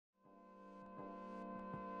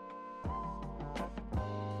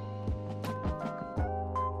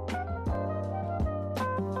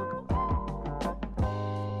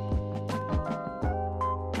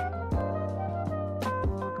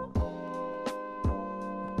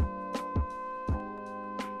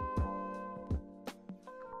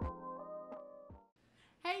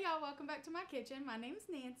my kitchen. My name is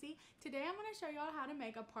Nancy. Today I'm going to show y'all how to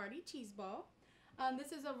make a party cheese ball.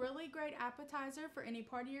 This is a really great appetizer for any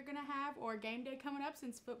party you're going to have or game day coming up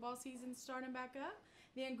since football season's starting back up.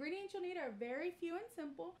 The ingredients you'll need are very few and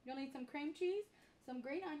simple. You'll need some cream cheese, some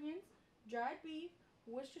green onions, dried beef,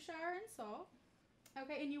 Worcestershire, and salt.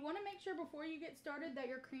 Okay, and you want to make sure before you get started that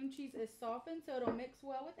your cream cheese is softened so it'll mix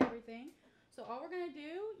well with everything. So all we're going to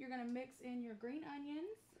do, you're going to mix in your green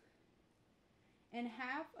onions and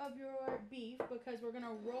half of your beef, because we're going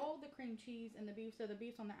to roll the cream cheese and the beef, so the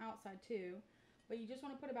beef's on the outside too. But you just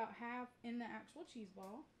want to put about half in the actual cheese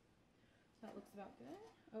ball. So that looks about good.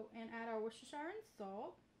 Oh, and add our Worcestershire and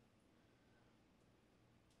salt.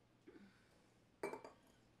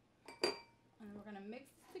 And we're going to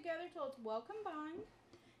mix this together till it's well combined.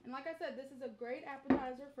 And like I said, this is a great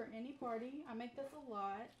appetizer for any party. I make this a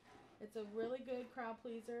lot. It's a really good crowd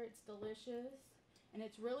pleaser. It's delicious. And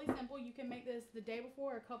it's really simple. You can make this the day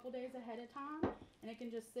before or a couple days ahead of time. And it can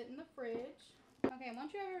just sit in the fridge. Okay, and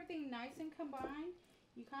once you have everything nice and combined,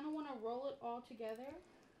 you kind of want to roll it all together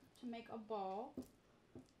to make a ball.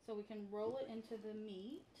 So we can roll it into the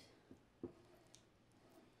meat. So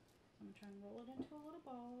I'm going to try and roll it into a little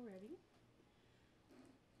ball already.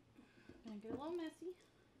 Gonna get a little messy.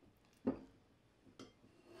 Okay.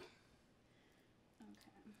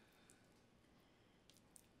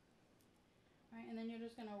 Alright, and then you're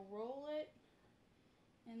just gonna roll it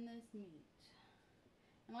in this meat.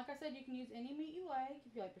 And like I said, you can use any meat you like.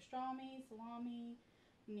 If you like pastrami, salami,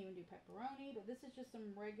 you can even do pepperoni, but this is just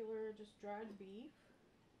some regular, just dried beef.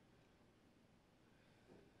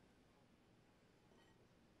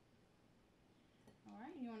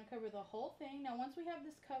 Alright, and you want to cover the whole thing. Now once we have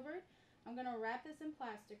this covered, I'm going to wrap this in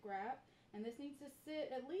plastic wrap. And this needs to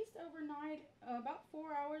sit at least overnight. About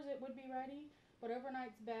 4 hours it would be ready, but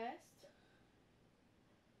overnight's best.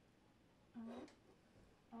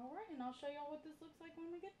 Alright, and I'll show y'all what this looks like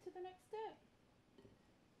when we get to the next step.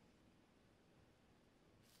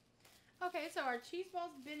 Okay, so our cheese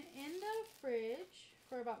ball's been in the fridge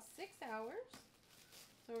for about 6 hours.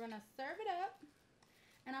 So we're going to serve it up.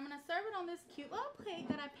 And I'm going to serve it on this cute little plate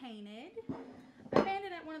that I painted. I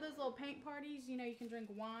painted at one of those little paint parties. You know, you can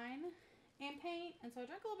drink wine and paint. And so I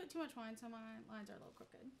drank a little bit too much wine, so my lines are a little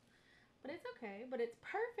crooked. But it's okay. But it's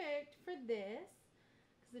perfect for this,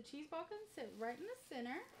 because the cheese ball can sit right in the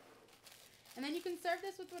center. And then you can serve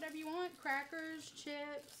this with whatever you want. Crackers,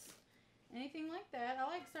 chips, anything like that. I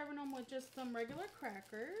like serving them with just some regular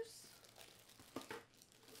crackers.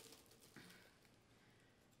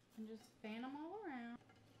 And just fan them all around.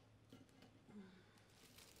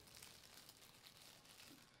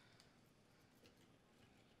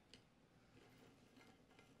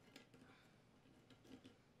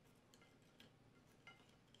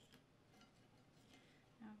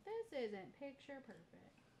 Now this isn't picture perfect.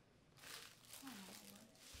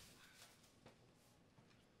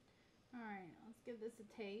 Alright, let's give this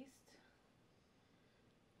a taste.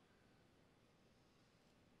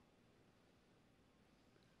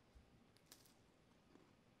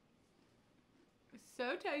 It's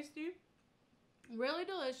so tasty. Really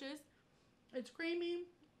delicious. It's creamy.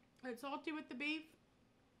 It's salty with the beef.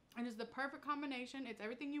 It is the perfect combination. It's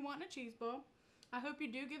everything you want in a cheese ball. I hope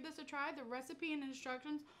you do give this a try. The recipe and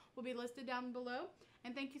instructions will be listed down below.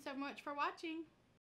 And thank you so much for watching.